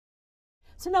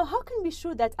So now how can we be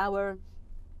sure that our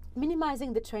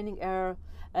minimizing the training error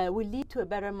will lead to a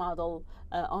better model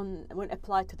when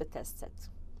applied to the test set?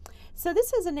 So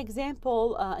this is an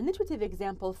example, an intuitive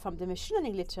example from the machine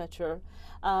learning literature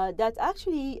that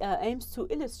actually aims to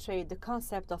illustrate the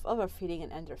concept of overfitting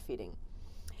and underfitting.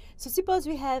 So suppose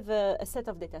we have a set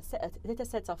of data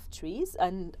sets of trees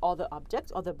and other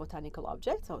objects, other botanical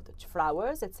objects, or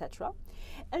flowers, etc.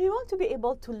 And we want to be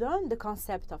able to learn the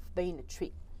concept of being a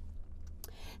tree.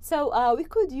 So we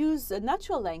could use a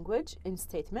natural language in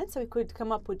statements. So we could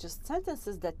come up with just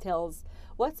sentences that tells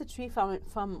what's a tree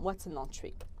from what's a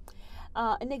non-tree.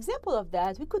 An example of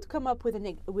that, we could come up with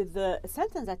a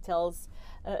sentence that tells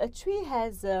a tree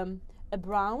has a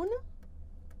brown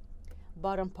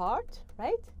bottom part,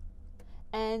 right?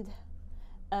 And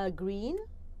a green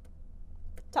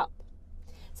top.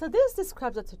 So this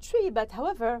describes a tree, but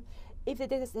however, if the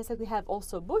data says that we have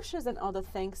also bushes and other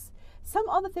things, some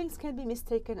other things can be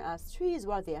mistaken as trees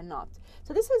while they are not.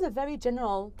 So this is a very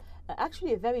general,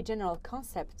 actually a very general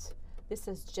concept. This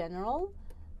is general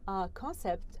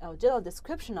concept, general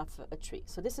description of a tree.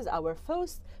 So this is our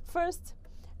first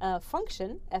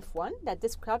function, F1, that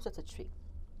describes what's a tree.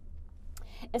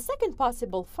 A second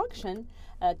possible function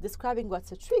describing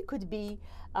what's a tree could be,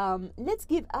 let's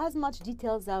give as much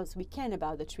details as we can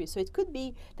about the tree. So it could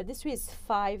be that this tree is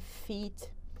 5 feet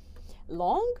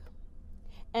long,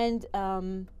 and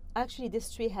actually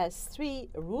this tree has 3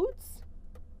 roots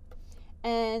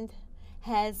and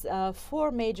has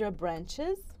 4 major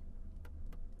branches.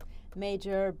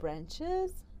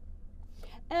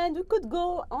 And we could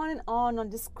go on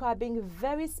describing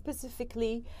very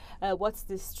specifically what's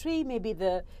this tree, maybe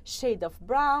the shade of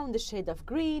brown, the shade of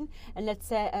green, and let's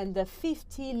say, and the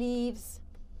 50 leaves,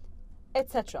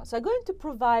 etc. So I'm going to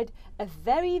provide a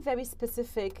very, very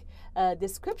specific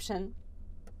description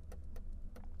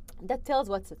that tells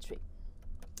what's a tree.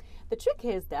 The trick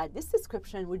is that this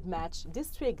description would match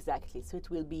this tree exactly. So it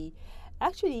will be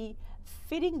actually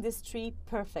fitting this tree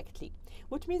perfectly,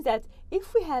 which means that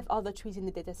if we have other trees in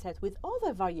the data set with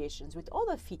other variations, with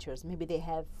other features, maybe they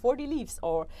have 40 leaves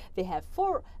or they have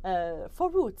 4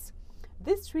 roots,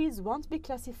 these trees won't be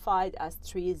classified as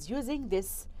trees using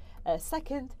this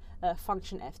second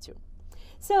function F2.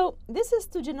 So this is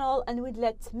too general and would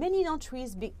let many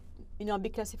non-trees be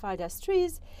classified as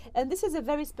trees, and this is a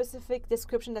very specific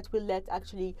description that will let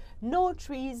actually no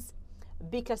trees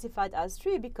be classified as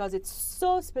tree because it's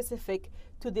so specific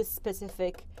to this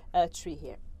specific tree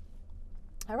here.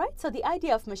 All right, so the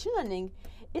idea of machine learning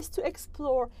is to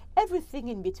explore everything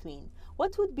in between.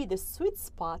 What would be the sweet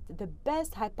spot, the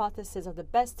best hypothesis or the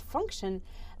best function,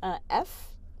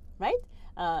 F, right?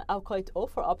 I'll call it O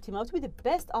for optimal. What would be the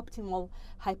best optimal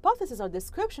hypothesis or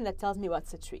description that tells me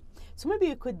what's a tree? So maybe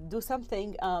you could do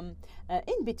something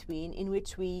in between in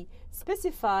which we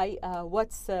specify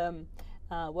what's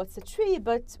a tree,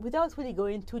 but without really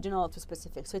going too general to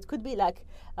specific. So it could be like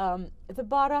the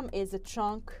bottom is a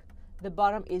trunk, the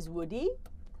bottom is woody,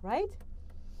 right?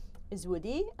 Is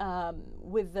woody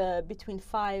with between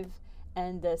 5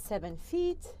 and 7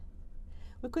 feet.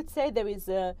 We could say there is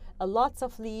lots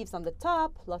of leaves on the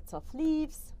top, lots of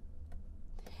leaves.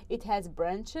 It has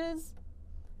branches.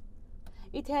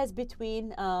 It has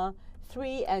between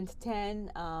 3 and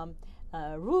 10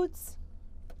 roots.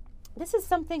 This is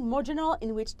something more general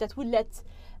in which that would let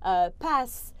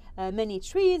pass many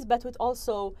trees, but would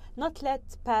also not let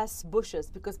pass bushes,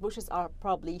 because bushes are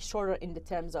probably shorter in the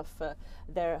terms of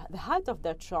the height of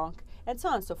their trunk, and so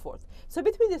on and so forth. So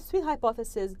between the 3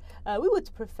 hypotheses, we would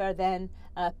prefer then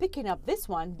picking up this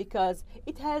one because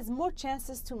it has more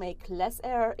chances to make less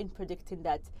error in predicting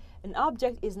that an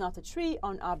object is not a tree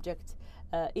or an object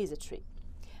is a tree.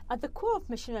 At the core of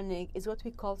machine learning is what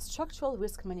we call structural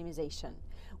risk minimization,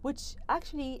 which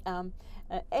actually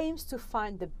aims to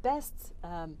find the best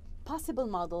possible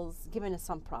models given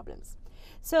some problems.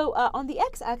 So on the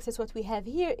x-axis, what we have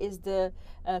here is the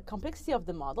complexity of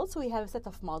the model. So we have a set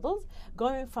of models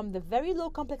going from the very low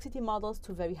complexity models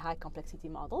to very high complexity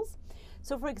models.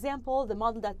 So for example, the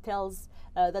model that tells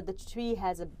that the tree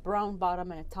has a brown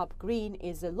bottom and a top green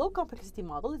is a low complexity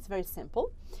model. It's very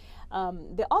simple.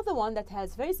 The other one that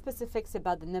has very specifics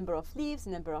about the number of leaves,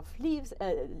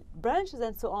 branches,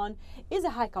 and so on, is a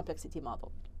high complexity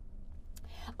model.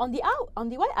 On the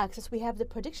y-axis, we have the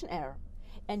prediction error.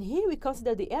 And here we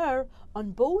consider the error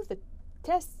on both the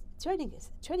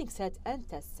training set and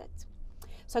test set.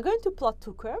 So I'm going to plot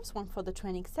 2 curves, one for the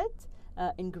training set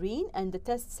in green and the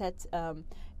test set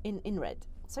in red.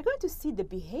 So I'm going to see the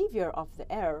behavior of the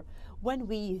error when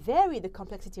we vary the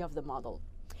complexity of the model.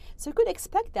 So you could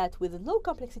expect that with low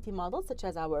complexity models, such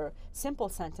as our simple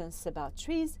sentence about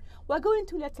trees, we're going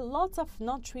to let lots of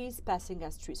non-trees passing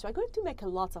as trees. So we're going to make a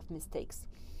lot of mistakes,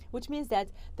 which means that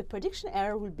the prediction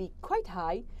error will be quite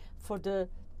high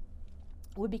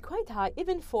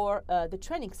even for the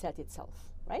training set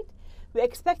itself, right? We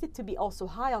expect it to be also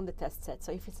high on the test set.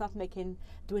 So if it's not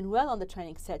doing well on the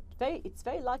training set, it's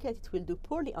very likely that it will do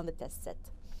poorly on the test set.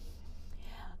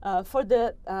 For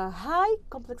the high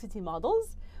complexity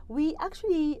models, we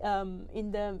actually,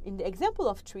 in the example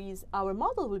of trees, our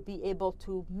model will be able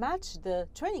to match the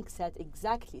training set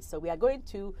exactly. So we are going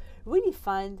to really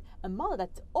find a model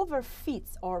that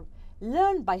overfits or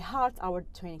learn by heart our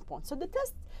training points. So the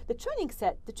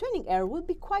training error will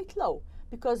be quite low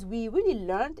because we really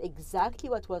learned exactly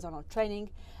what was on our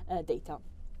training data.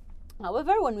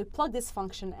 However, when we plug this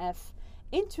function f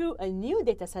into a new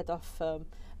data set of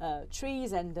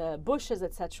trees and bushes,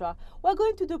 etc., we're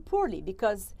going to do poorly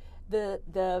because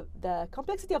the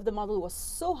complexity of the model was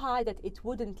so high that it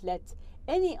wouldn't let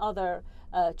any other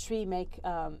tree make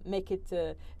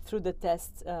it through the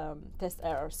test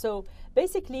error. So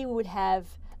basically, we would have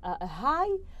a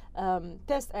high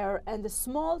test error and a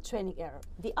small training error.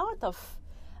 The art of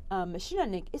machine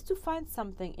learning is to find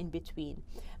something in between.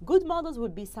 Good models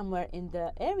would be somewhere in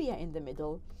the area in the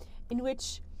middle, in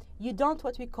which you don't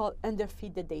what we call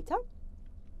underfeed the data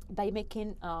by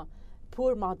making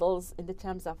poor models in the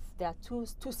terms of they are too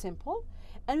simple,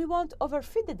 and we won't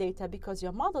overfeed the data because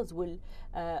your models will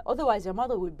otherwise your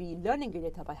model will be learning your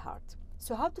data by heart.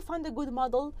 So how to find a good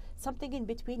model? Something in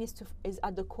between is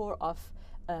at the core of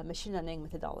machine learning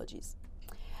methodologies.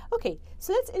 Okay,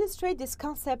 so let's illustrate this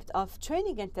concept of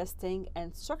training and testing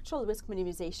and structural risk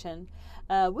minimization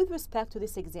with respect to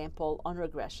this example on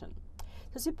regression.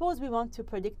 So suppose we want to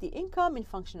predict the income in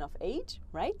function of age,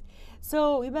 right?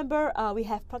 So remember, we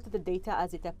have plotted the data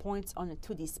as data points on a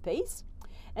 2D space.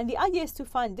 And the idea is to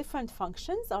find different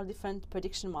functions or different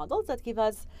prediction models that give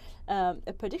us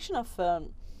a prediction of a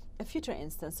future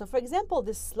instance. So for example,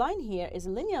 this line here is a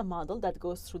linear model that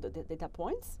goes through the data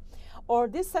points, or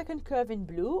this second curve in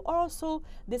blue, or also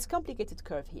this complicated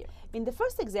curve here. In the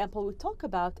first example, we talk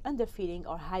about underfitting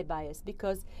or high bias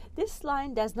because this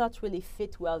line does not really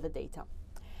fit well the data.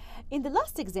 In the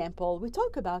last example, we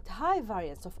talk about high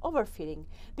variance of overfitting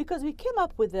because we came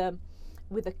up with a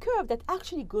curve that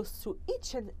actually goes through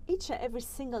each and every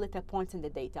single data point in the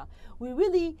data. We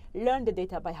really learn the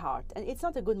data by heart, and it's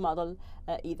not a good model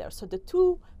either. So the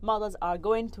two models are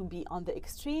going to be on the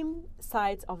extreme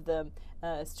sides of the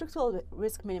structural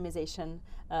risk minimization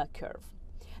curve.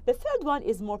 The third one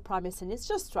is more promising. It's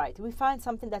just right. We find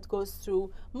something that goes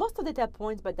through most of the data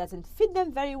points but doesn't fit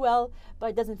them very well, but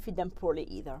it doesn't fit them poorly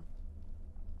either.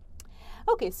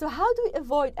 Okay, so how do we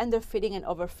avoid underfitting and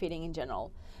overfitting in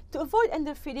general? To avoid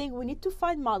underfitting, we need to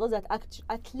find models that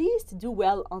at least do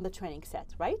well on the training set,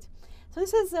 right? So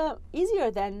this is easier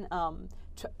than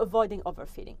avoiding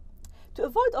overfitting. To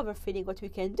avoid overfitting, what we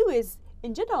can do is,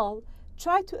 in general,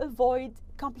 try to avoid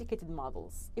complicated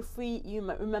models. If you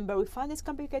remember, we find this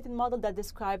complicated model that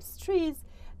describes trees.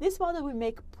 This model will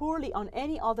make poorly on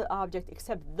any other object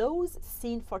except those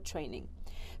seen for training.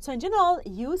 So in general,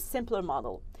 use simpler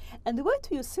model. And the way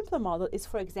to use simpler model is,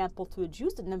 for example, to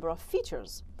reduce the number of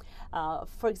features.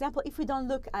 For example, if we don't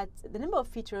look at the number of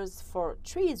features for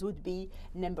trees would be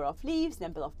number of leaves,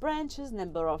 number of branches,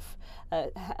 number of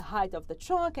height of the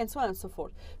trunk, and so on and so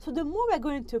forth. So the more we're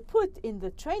going to put in the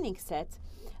training set,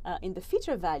 in the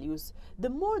feature values, the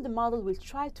more the model will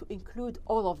try to include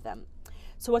all of them.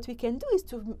 So what we can do is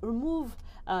to remove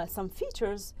some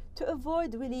features to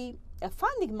avoid really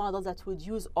finding models that would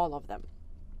use all of them.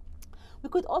 We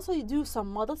could also do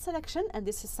some model selection, and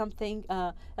this is something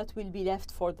that will be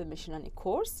left for the machine learning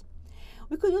course.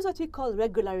 We could use what we call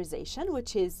regularization,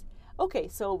 which is, okay,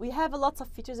 so we have lots of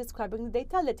features describing the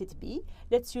data, let it be.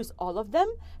 Let's use all of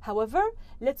them. However,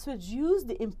 let's reduce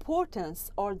the importance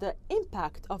or the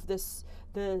impact of this,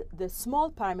 the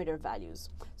small parameter values.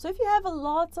 So if you have a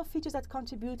lot of features that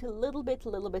contribute a little bit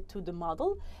to the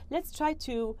model, let's try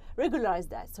to regularize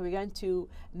that. So we're going to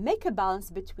make a balance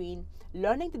between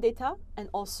learning the data and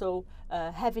also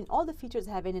having all the features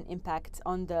having an impact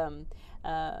on the,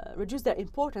 reduce their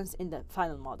importance in the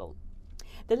final model.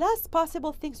 The last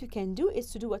possible things you can do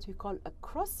is to do what we call a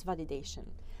cross-validation,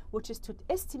 which is to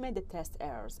estimate the test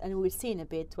errors, and we'll see in a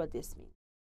bit what this means.